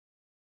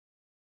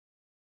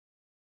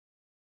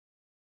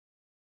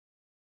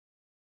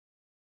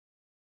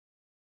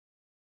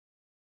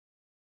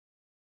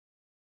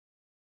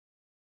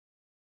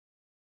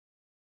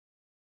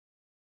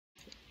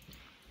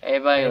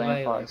Everybody,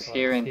 LandFox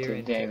here, and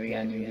today we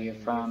got a new video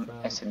from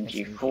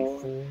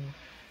SMG4,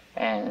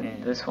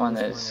 and this one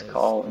is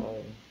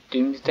called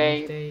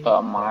Doomsday,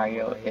 but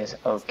Mario is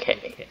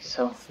okay.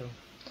 So,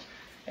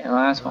 in the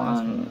last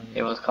one,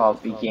 it was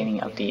called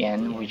Beginning of the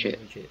End, which it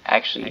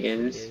actually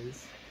is.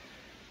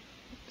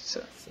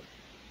 So,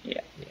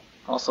 yeah.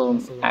 Also,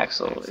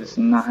 Axel is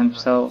not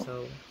himself,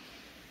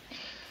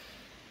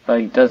 but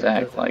he does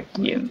act like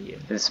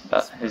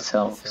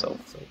himself, so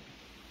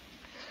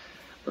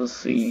we'll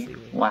see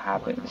what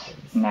happens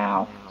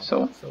now.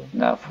 So,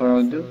 without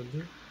further ado,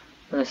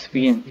 let's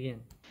begin.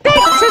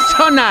 This is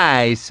so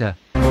nice! Yeah,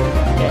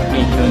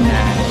 it's so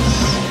nice.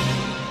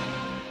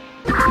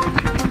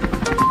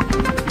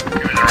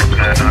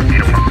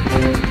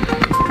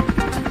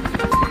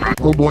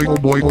 Oh boy, oh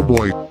boy, oh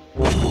boy.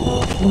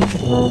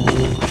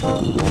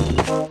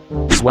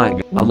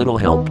 Swag, a little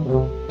help.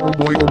 Oh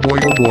boy, oh boy,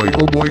 oh boy,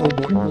 oh boy, oh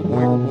boy, oh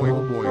boy, oh boy,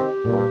 oh boy.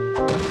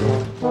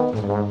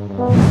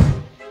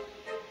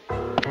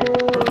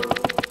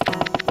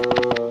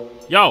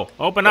 Yo,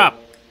 open up!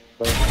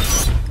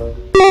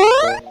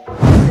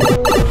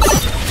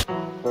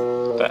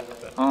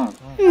 Oh.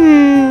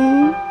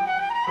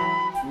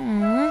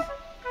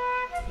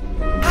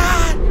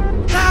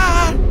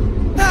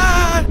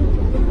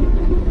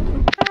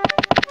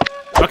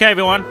 Okay,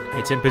 everyone,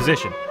 it's in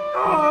position.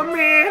 Oh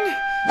man,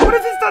 what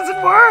if this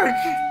doesn't work?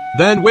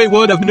 Then we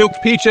would have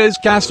nuked Peach's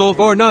castle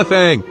for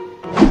nothing.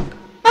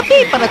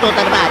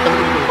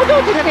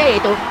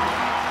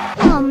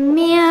 Oh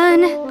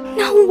man,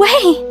 no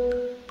way.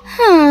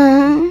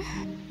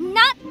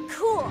 Not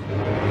cool.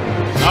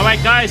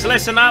 Alright guys,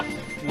 listen up.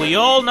 We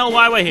all know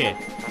why we're here.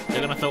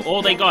 They're gonna throw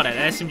all they got at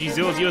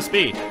SMG0's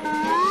USB.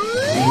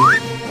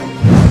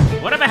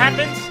 Whatever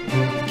happens,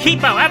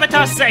 keep our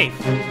avatar safe.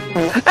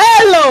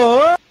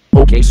 Hello!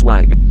 Okay,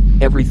 Swag.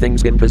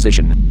 Everything's in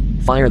position.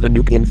 Fire the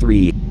nuke in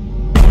 3, 2, 1.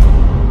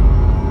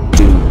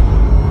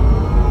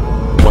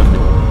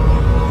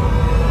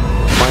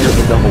 Fire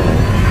in the hole.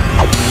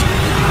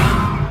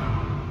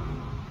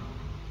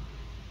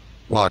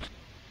 What?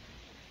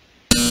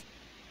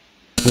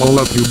 Blow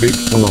up, you big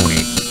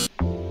baloney.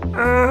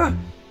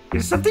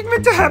 Is something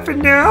meant to happen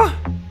now?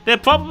 They're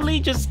probably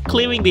just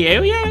clearing the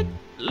area.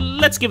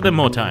 Let's give them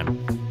more time.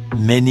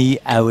 Many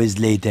hours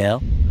later.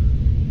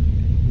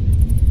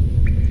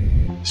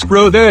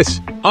 Screw this!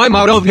 I'm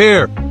out of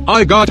here!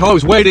 I got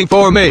hoes waiting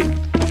for me!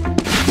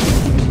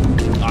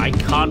 I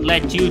can't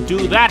let you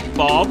do that,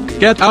 Bob.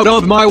 Get out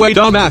of my way,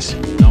 dumbass!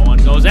 No one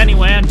goes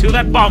anywhere until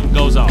that bomb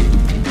goes off.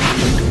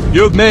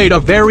 You've made a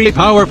very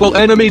powerful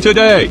enemy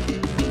today!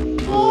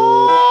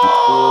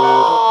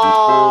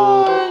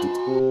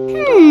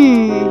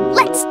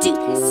 Let's do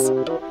this.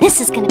 This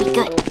is gonna be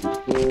good.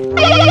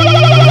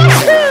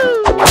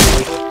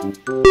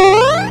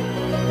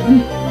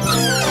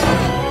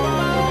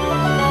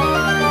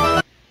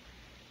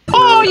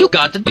 Oh, you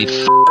got to be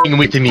f***ing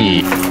with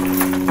me.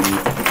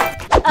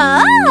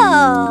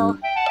 Oh!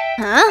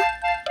 Huh?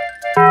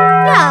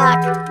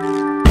 Yuck!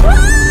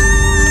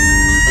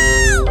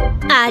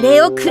 あ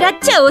れを食らっ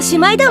ちゃおし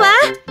まいだわ。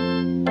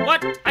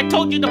 What? I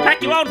told you to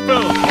pack your own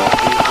food.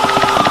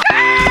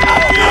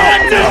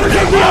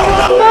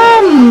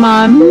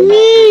 Mamma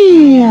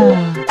mia!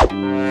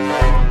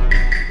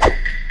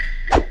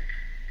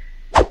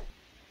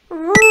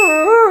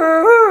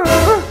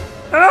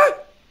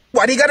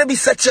 Why do you gotta be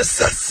such a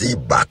sassy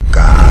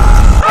baka?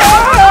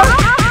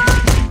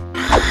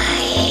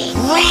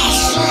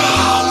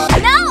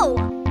 No!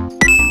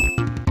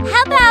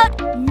 How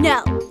about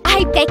no?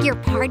 I beg your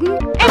pardon?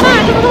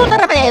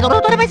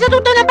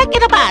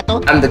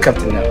 I'm the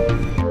captain now.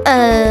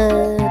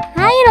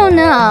 I don't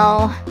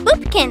know.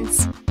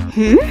 Boopkins.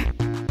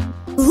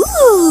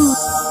 Ooh.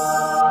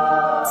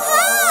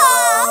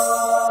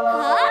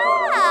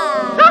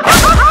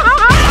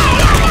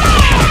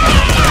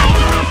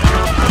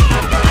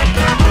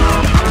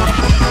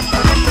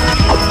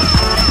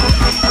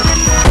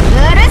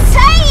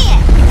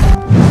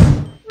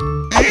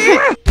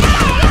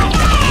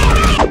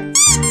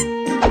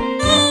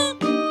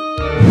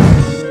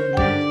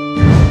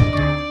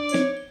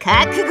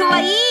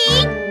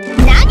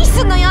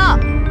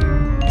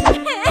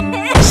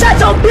 Shut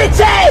your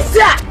bitch ass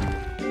up!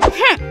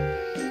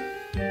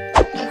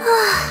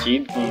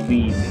 She'd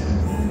believe.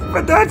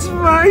 But that's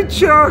my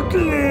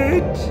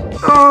chocolate.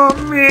 Oh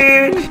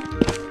man.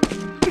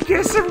 I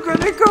guess I'm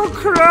gonna go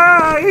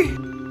cry.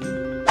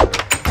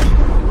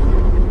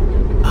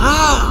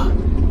 Oh,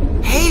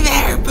 hey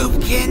there,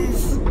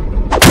 Boopkins.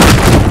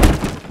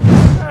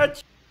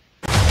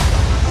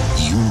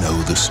 You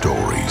know the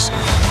stories.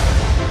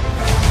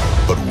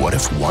 But what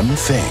if one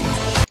thing...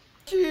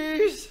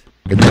 Jeez.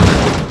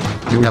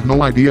 You have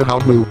no idea how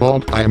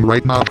blue-balled I am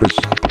right now, Chris.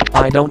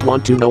 I don't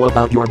want to know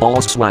about your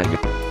balls, Swag.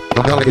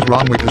 The hell is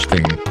wrong with this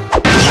thing?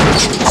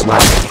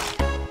 Swag.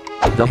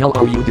 The hell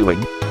are you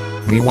doing?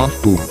 We want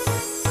boom.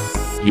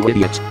 You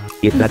idiot.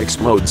 If that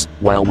explodes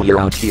while we're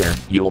out here,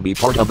 you'll be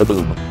part of the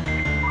boom.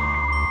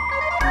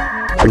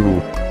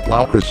 Ooh.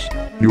 Wow, Chris.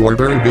 You are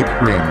very big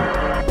brain.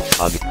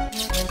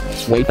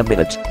 Wait a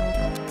minute.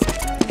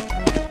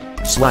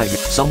 Swag,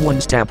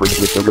 someone's tampered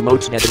with the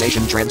remote's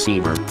detonation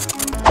transceiver.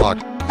 Fuck.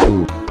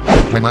 Ooh.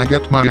 Can I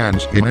get my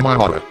hands in my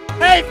wallet?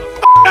 Hey,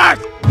 f***!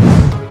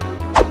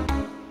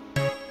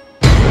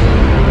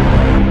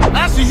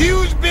 That's a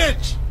huge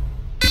bitch!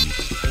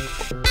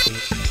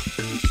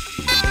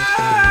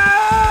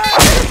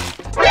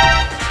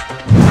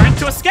 Trying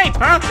to escape,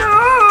 huh?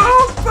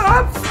 No!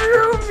 Pop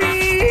through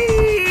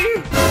me!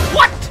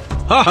 What?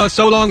 Haha,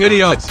 so long,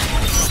 idiots.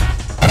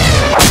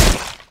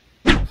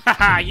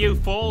 Haha, you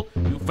fool!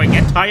 You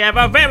forget I have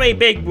a very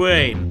big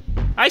brain!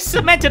 I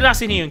cemented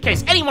us in here in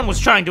case anyone was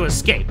trying to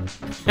escape!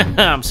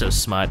 I'm so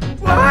smart.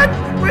 What?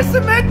 We're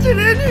cemented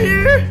in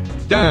here?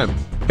 Damn,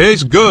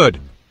 he's good.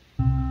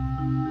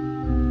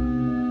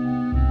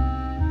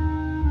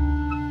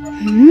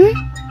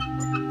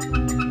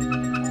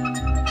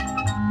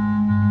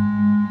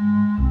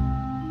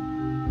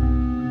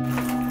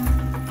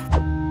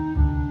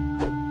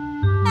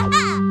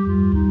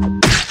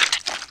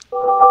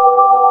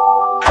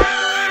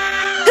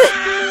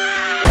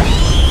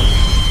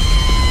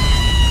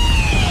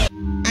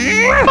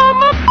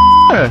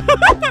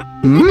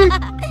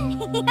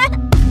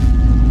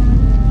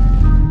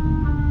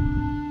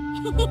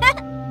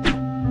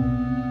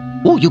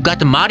 Oh, you got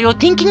the Mario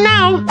thinking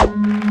now?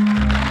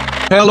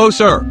 Hello,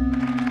 sir.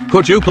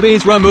 Could you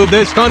please remove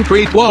this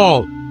concrete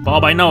wall?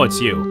 Bob, I know it's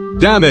you.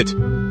 Damn it.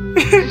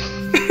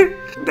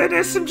 That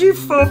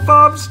SMG4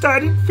 Bob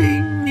started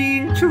being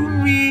mean to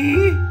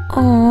me.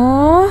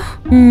 Oh,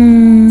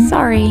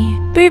 sorry.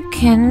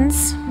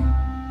 Boobkins.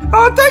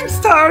 Oh, thanks,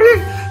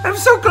 Tari. I'm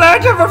so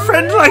glad to have a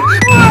friend like...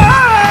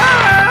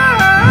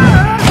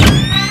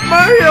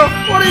 Mario,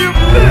 what are you...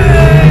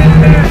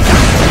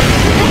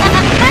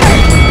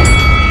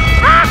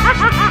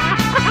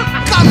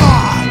 Come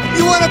on!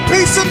 You want a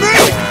piece of me?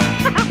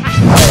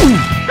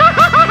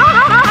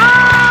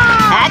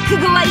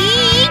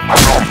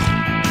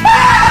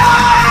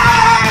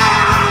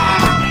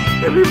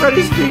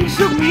 Everybody's being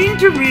so mean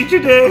to me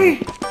today.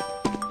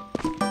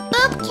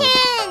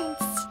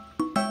 Boobkins!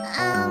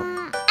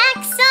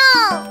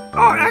 Axel!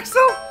 Oh,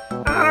 Axel?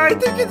 I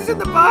think it's in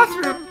the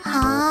bathroom.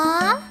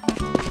 Huh?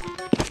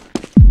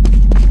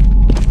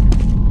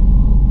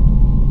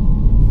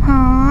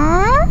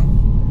 Huh?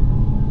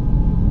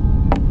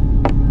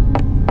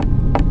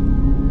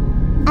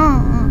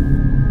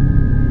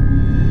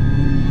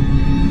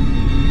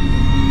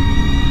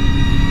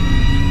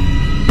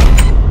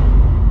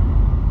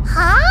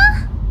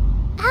 Huh?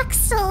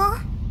 Axel?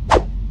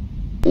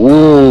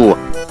 Ooh,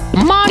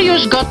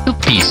 Mario's got to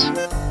piss.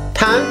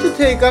 Time to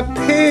take a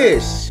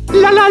piss.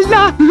 La la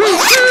la!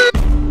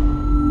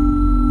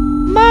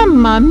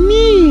 Mamma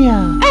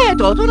mia!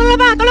 Tutto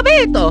lavato,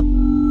 l'abito!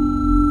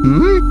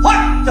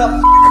 What the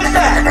f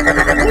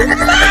is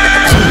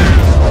that?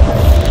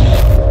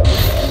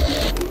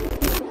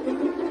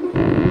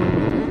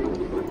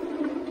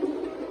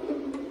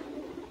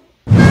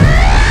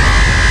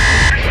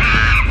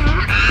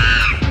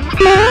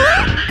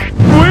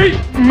 Sweet,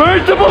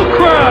 merciful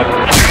crap!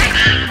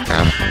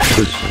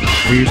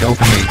 Please help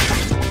me.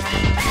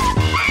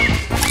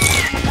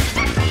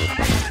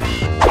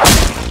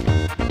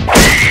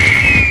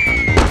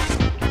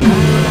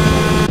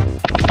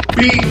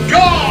 Be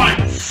gone,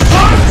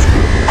 fuck!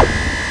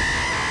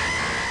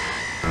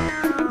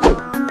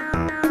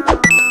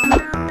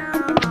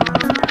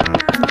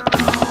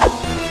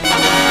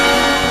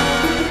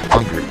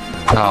 Hungry.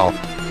 Now.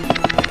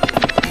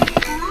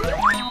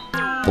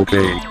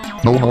 Okay,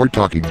 no more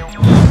talking.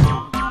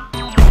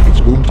 It's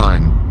boom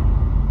time.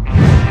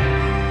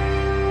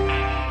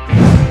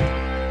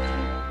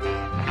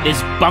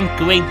 This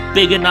bunker ain't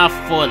big enough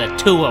for the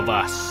two of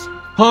us.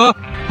 Huh?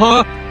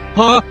 Huh?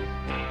 Huh?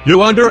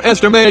 You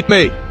underestimate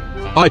me.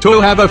 I too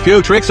have a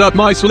few tricks up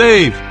my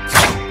sleeve.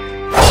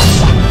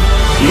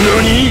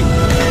 NANI?!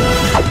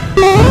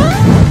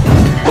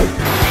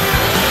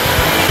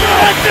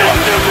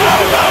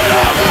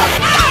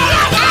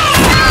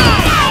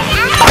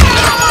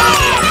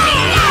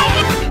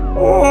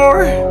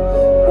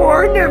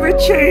 War never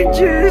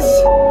changes.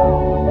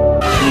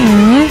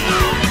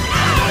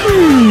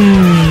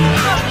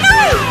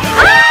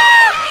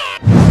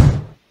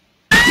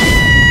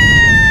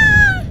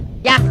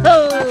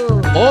 Yahoo!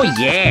 Oh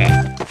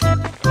yeah!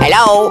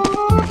 Hello!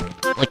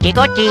 Uchi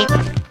Kochi!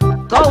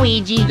 Go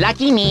Luigi!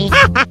 Lucky me!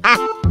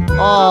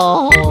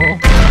 Oh!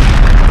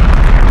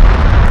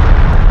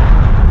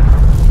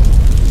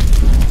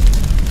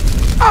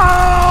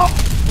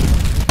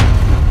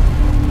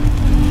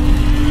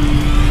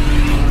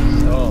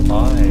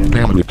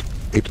 Damn it.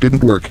 It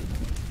didn't work.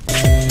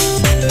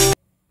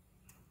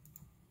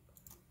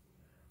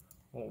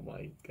 Oh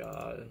my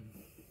god.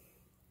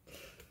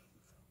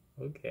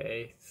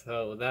 Okay,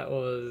 so that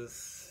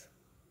was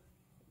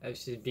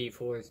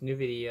SMG4's new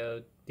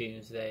video,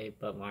 Doomsday,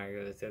 but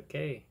Mario is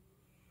okay.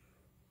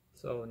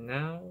 So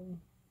now,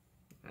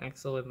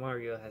 Axel and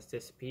Mario has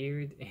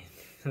disappeared, and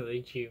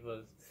Luigi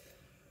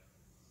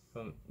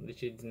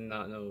did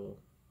not know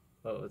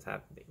what was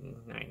happening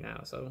right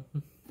now, so...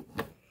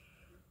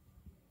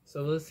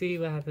 So we'll see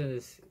what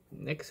happens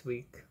next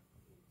week.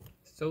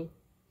 So,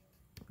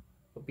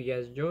 Hope you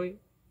guys enjoy,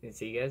 and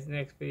see you guys in the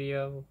next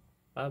video.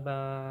 Bye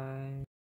bye.